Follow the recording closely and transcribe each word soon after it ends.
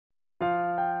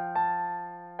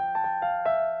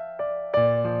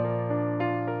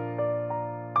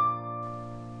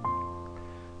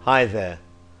Hi there.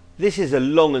 This is a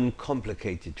long and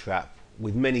complicated trap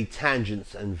with many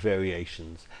tangents and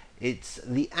variations. It's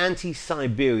the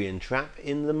anti-Siberian trap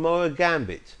in the Morra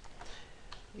Gambit.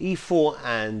 E4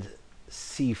 and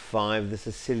C5, the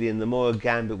Sicilian, the Morra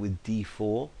Gambit with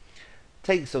D4.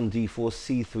 Takes on D4,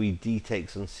 C3, D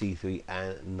takes on C3,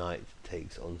 and knight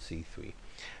takes on C3.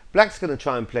 Black's going to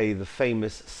try and play the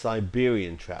famous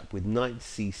Siberian trap with knight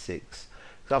C6.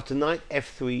 So after knight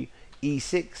F3,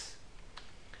 E6,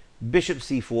 bishop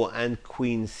c4 and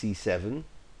queen c7.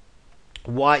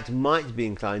 White might be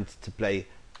inclined to play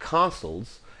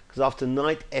castles, because after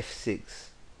knight f6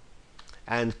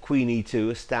 and queen e2,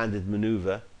 a standard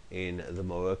maneuver in the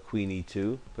Morra, queen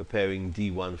e2, preparing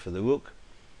d1 for the rook.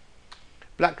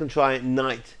 Black can try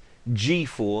knight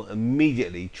g4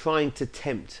 immediately, trying to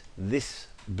tempt this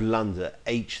blunder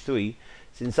h3,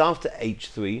 since after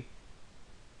h3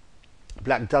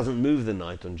 Black doesn't move the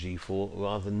knight on g4,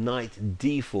 rather knight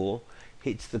d4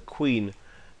 hits the queen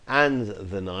and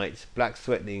the knight. Black's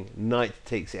threatening knight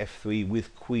takes f3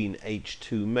 with queen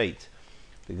h2 mate,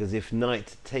 because if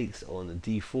knight takes on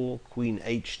d4, queen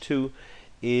h2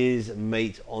 is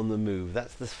mate on the move.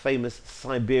 That's the famous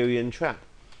Siberian trap.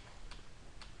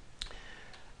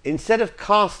 Instead of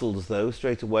castles, though,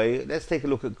 straight away, let's take a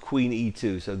look at queen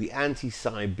e2, so the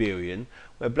anti-Siberian,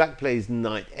 where black plays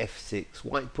knight f6,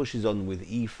 white pushes on with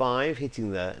e5,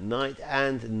 hitting the knight,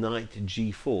 and knight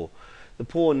g4. The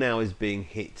pawn now is being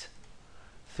hit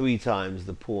 3 times,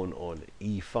 the pawn on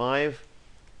e5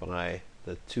 by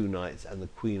the 2 knights and the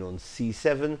queen on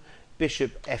c7.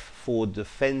 Bishop f4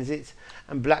 defends it,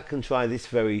 and black can try this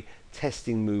very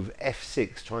testing move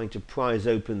f6, trying to prise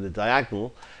open the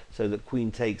diagonal so that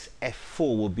queen takes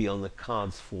f4 will be on the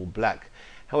cards for black.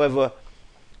 However,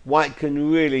 white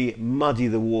can really muddy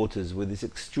the waters with this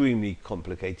extremely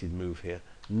complicated move here.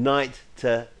 Knight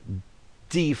to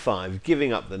d5,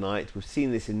 giving up the knight. We've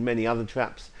seen this in many other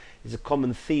traps. It's a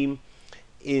common theme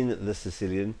in the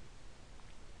Sicilian.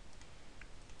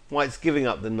 White's giving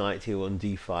up the knight here on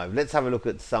d5. Let's have a look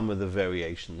at some of the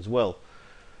variations. Well,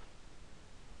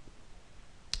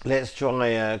 let's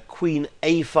try queen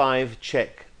a5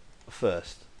 check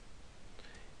first.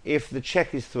 If the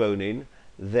check is thrown in,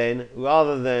 then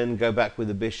rather than go back with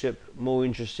the bishop, more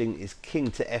interesting is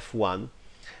king to f1.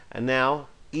 And now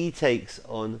e takes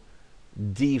on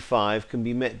d5 can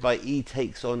be met by e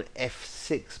takes on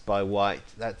f6 by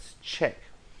white. That's check.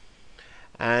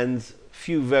 And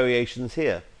few variations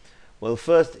here. Well,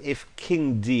 first, if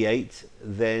king d8,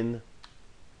 then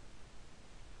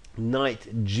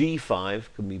knight g5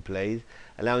 can be played,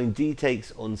 allowing d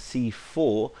takes on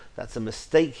c4. That's a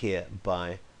mistake here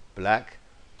by black,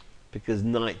 because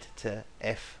knight to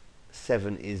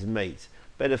f7 is mate.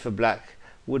 Better for black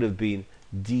would have been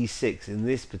d6 in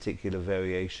this particular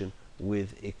variation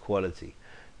with equality.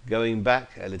 Going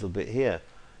back a little bit here,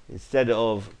 instead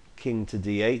of king to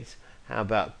d8, how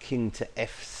about king to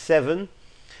f7?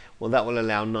 Well, that will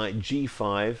allow knight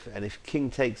g5, and if king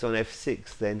takes on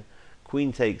f6, then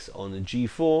queen takes on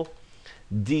g4.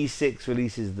 d6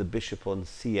 releases the bishop on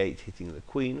c8, hitting the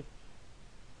queen.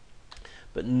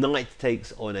 But knight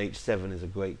takes on h7 is a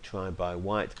great try by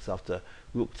white, because after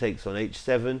rook takes on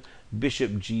h7,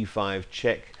 bishop g5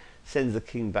 check sends the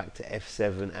king back to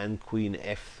f7 and queen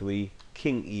f3,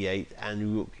 king e8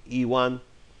 and rook e1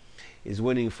 is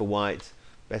winning for white.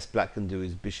 Best black can do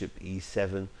is bishop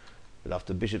e7, but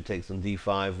after bishop takes on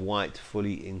d5, white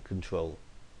fully in control.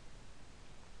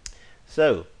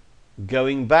 So,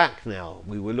 going back now,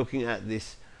 we were looking at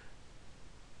this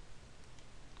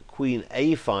queen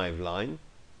a5 line.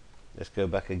 Let's go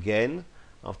back again.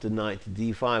 After knight to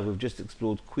d5, we've just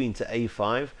explored queen to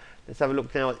a5. Let's have a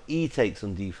look now at e takes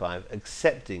on d5,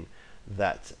 accepting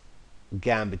that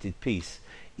gambited piece.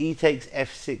 E takes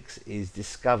f6 is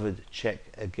discovered check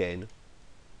again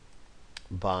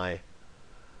by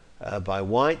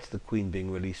white, the queen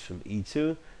being released from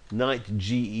e2. Knight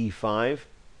ge5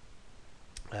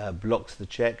 blocks the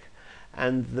check,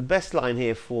 and the best line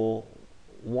here for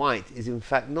white is in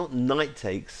fact not knight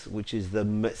takes, which is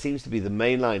seems to be the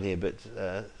main line here, but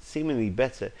seemingly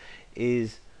better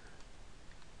is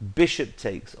bishop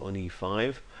takes on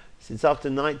e5, since after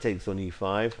knight takes on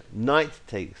e5, knight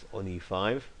takes on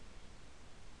e5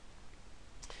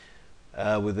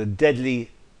 with a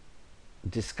deadly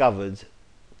discovered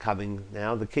coming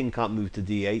now. The king can't move to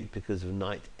d8 because of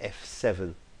knight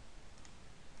f7,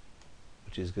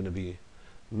 which is going to be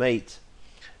mate.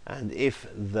 And if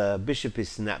the bishop is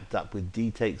snapped up with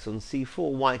d takes on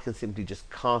c4, white can simply just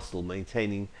castle,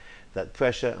 maintaining that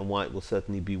pressure, and white will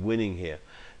certainly be winning here.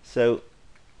 So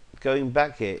going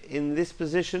back here, in this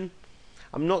position,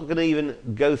 I'm not going to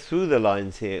even go through the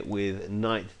lines here with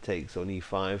knight takes on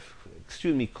e5.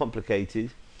 Extremely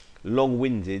complicated,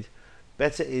 long-winded.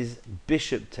 Better is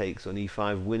bishop takes on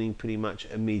e5, winning pretty much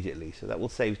immediately. So that will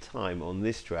save time on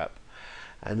this trap.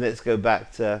 And let's go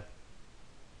back to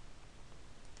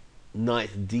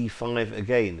knight d5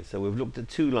 again. So we've looked at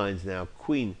two lines now,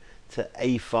 queen to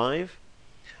a5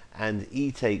 and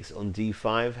e takes on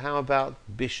d5. How about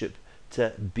bishop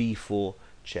to b4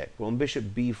 check? Well, on bishop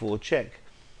b4 check,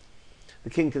 the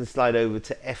king can slide over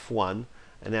to f1,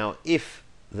 and now if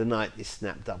the knight is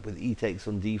snapped up with e takes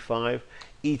on d5,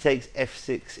 e takes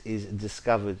f6 is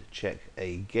discovered check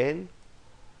again.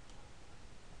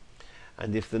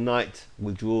 And if the knight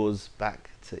withdraws back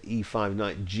to e5,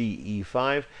 knight g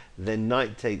e5, then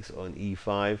knight takes on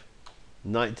e5,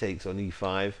 knight takes on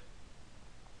e5.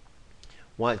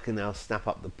 White can now snap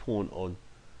up the pawn on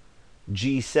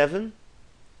g7,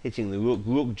 hitting the rook,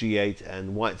 rook g8,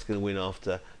 and white's going to win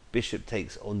after bishop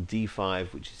takes on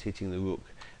d5, which is hitting the rook.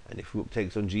 And if rook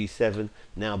takes on g7,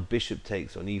 now bishop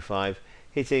takes on e5,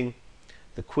 hitting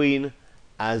the queen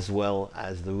as well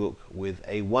as the rook, with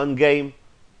a one game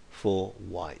for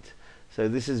white. So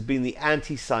this has been the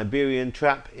anti-Siberian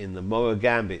trap in the Morra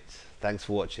Gambit. Thanks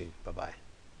for watching. Bye-bye.